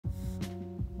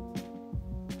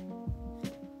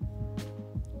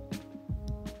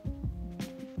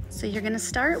So you're going to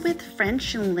start with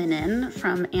French linen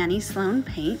from Annie Sloan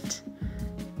paint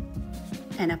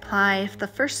and apply the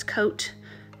first coat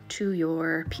to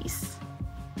your piece.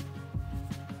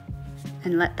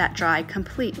 And let that dry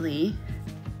completely,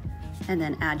 and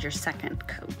then add your second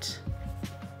coat.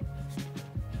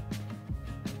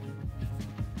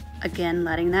 Again,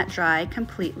 letting that dry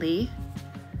completely.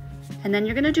 And then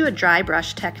you're gonna do a dry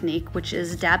brush technique, which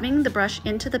is dabbing the brush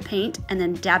into the paint and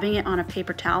then dabbing it on a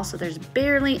paper towel so there's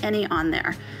barely any on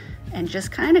there. And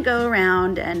just kind of go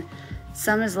around, and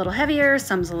some is a little heavier,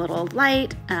 some's a little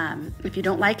light. If you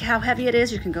don't like how heavy it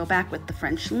is, you can go back with the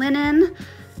French linen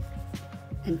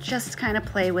and just kind of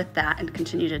play with that and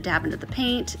continue to dab into the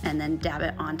paint and then dab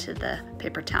it onto the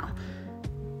paper towel.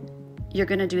 You're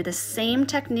gonna do the same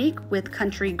technique with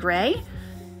Country Gray.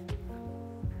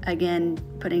 Again,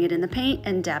 putting it in the paint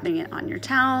and dabbing it on your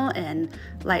towel and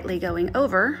lightly going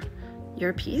over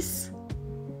your piece.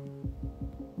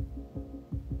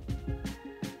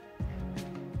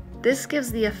 This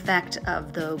gives the effect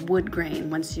of the wood grain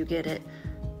once you get it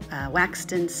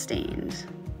waxed and stained.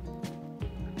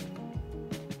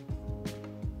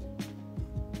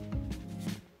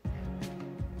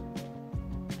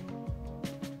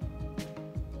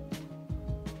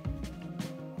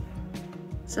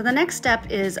 So the next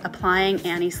step is applying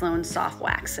Annie Sloan soft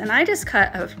wax. And I just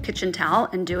cut a kitchen towel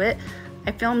and do it.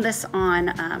 I filmed this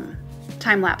on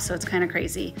time lapse, so it's kind of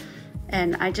crazy.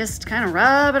 And I just kind of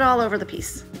rub it all over the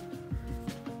piece.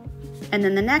 And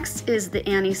then the next is the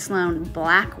Annie Sloan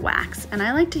black wax. And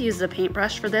I like to use a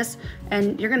paintbrush for this,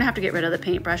 and you're gonna have to get rid of the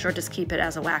paintbrush or just keep it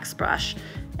as a wax brush.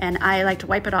 And I like to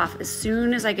wipe it off as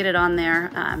soon as I get it on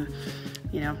there.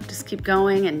 You know, just keep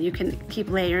going, and you can keep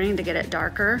layering to get it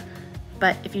darker.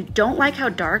 But if you don't like how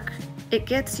dark it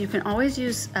gets, you can always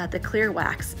use the clear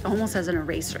wax almost as an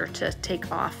eraser to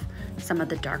take off some of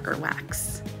the darker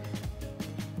wax.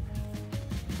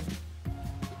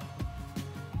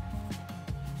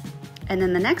 And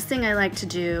then the next thing I like to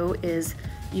do is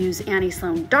use Annie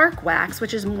Sloan dark wax,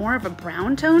 which is more of a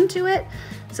brown tone to it.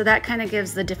 So that kind of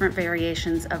gives the different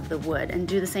variations of the wood. And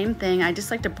do the same thing. I just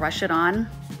like to brush it on,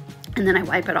 and then I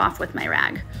wipe it off with my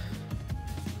rag.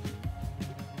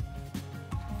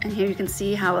 And here you can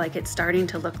see how like it's starting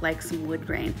to look like some wood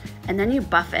grain. And then you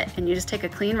buff it, and you just take a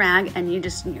clean rag and you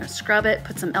just scrub it,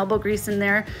 put some elbow grease in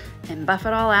there and buff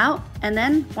it all out. And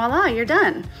then voila, you're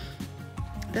done.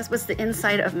 This was the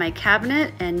inside of my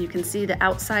cabinet, and you can see the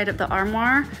outside of the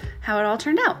armoire, how it all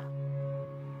turned out.